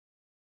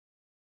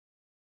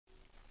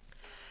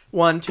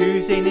One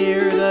Tuesday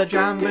near the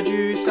Jamba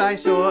Juice, I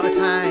saw a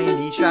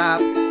tiny shop.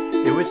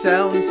 It was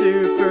selling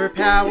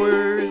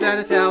superpowers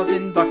at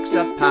 $1,000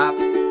 a pop.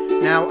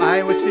 Now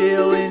I was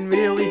feeling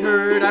really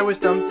hurt, I was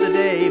dumped the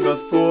day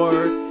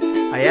before.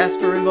 I asked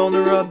for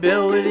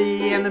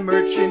invulnerability and the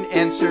merchant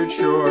answered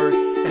sure.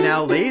 And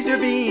now laser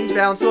beams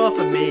bounce off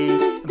of me,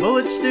 and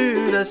bullets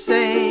do the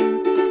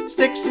same.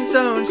 Sticks and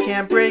stones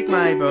can't break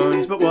my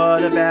bones, but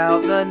what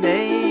about the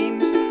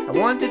names? I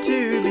wanted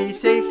to be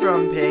safe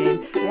from pain,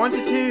 I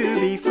wanted to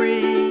be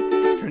free.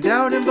 Turns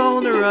out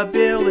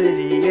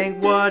invulnerability ain't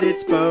what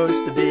it's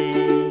supposed to be.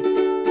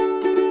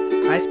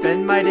 I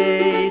spend my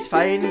days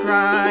fighting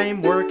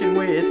crime, working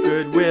with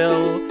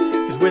goodwill.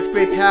 'Cause with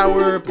great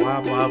power,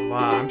 blah blah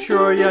blah, I'm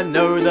sure you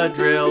know the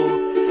drill.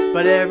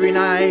 But every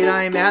night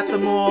I'm at the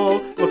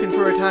mall, looking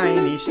for a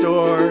tiny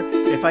store.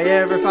 If I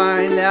ever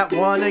find that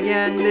one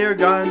again, they're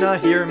gonna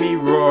hear me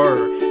roar.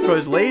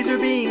 'Cause laser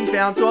beams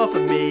bounce off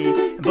of me,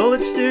 and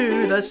bullets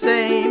do the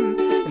same.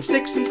 And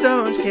sticks and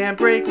stones can't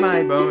break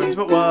my bones,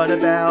 but what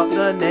about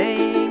the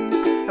names?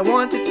 I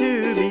wanted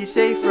to be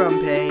safe from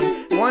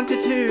pain, I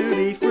wanted to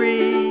be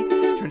free.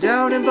 Turns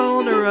out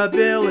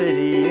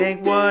invulnerability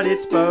ain't what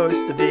it's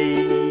supposed to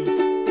be.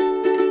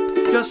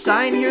 Just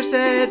sign here,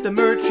 said the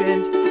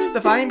merchant,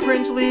 the fine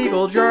print's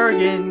legal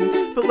jargon.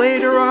 But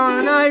later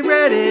on I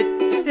read it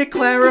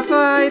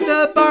clarified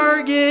the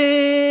bargain.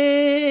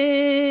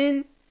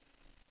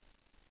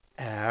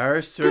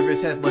 Our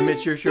service has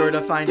limits, you're sure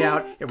to find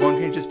out. It won't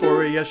change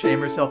dysphoria,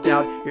 shame or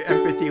self-doubt. Your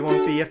empathy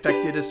won't be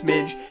affected a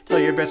smidge. Tell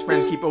your best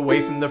friends keep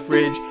away from the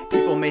fridge.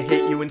 People may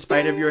hate you in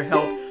spite of your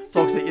help.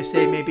 Folks that you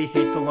save may be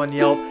hateful on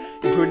Yelp.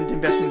 Imprudent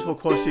investments will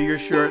cost you your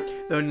shirt.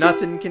 Though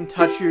nothing can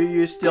touch you,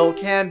 you still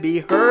can be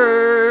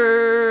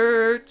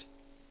hurt.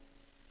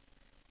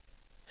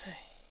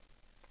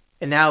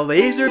 And now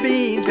laser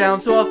beams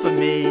bounce off of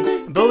me,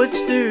 and bullets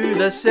do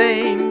the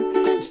same.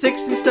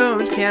 Sticks and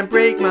stones can't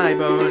break my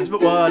bones,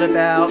 but what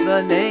about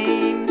the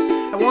names?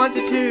 I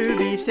wanted to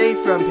be safe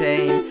from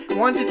pain, I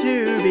wanted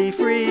to be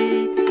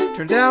free.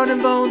 Turns out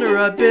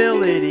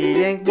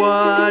invulnerability ain't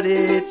what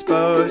it's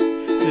supposed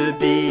to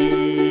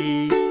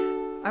be.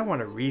 I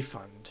want a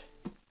refund.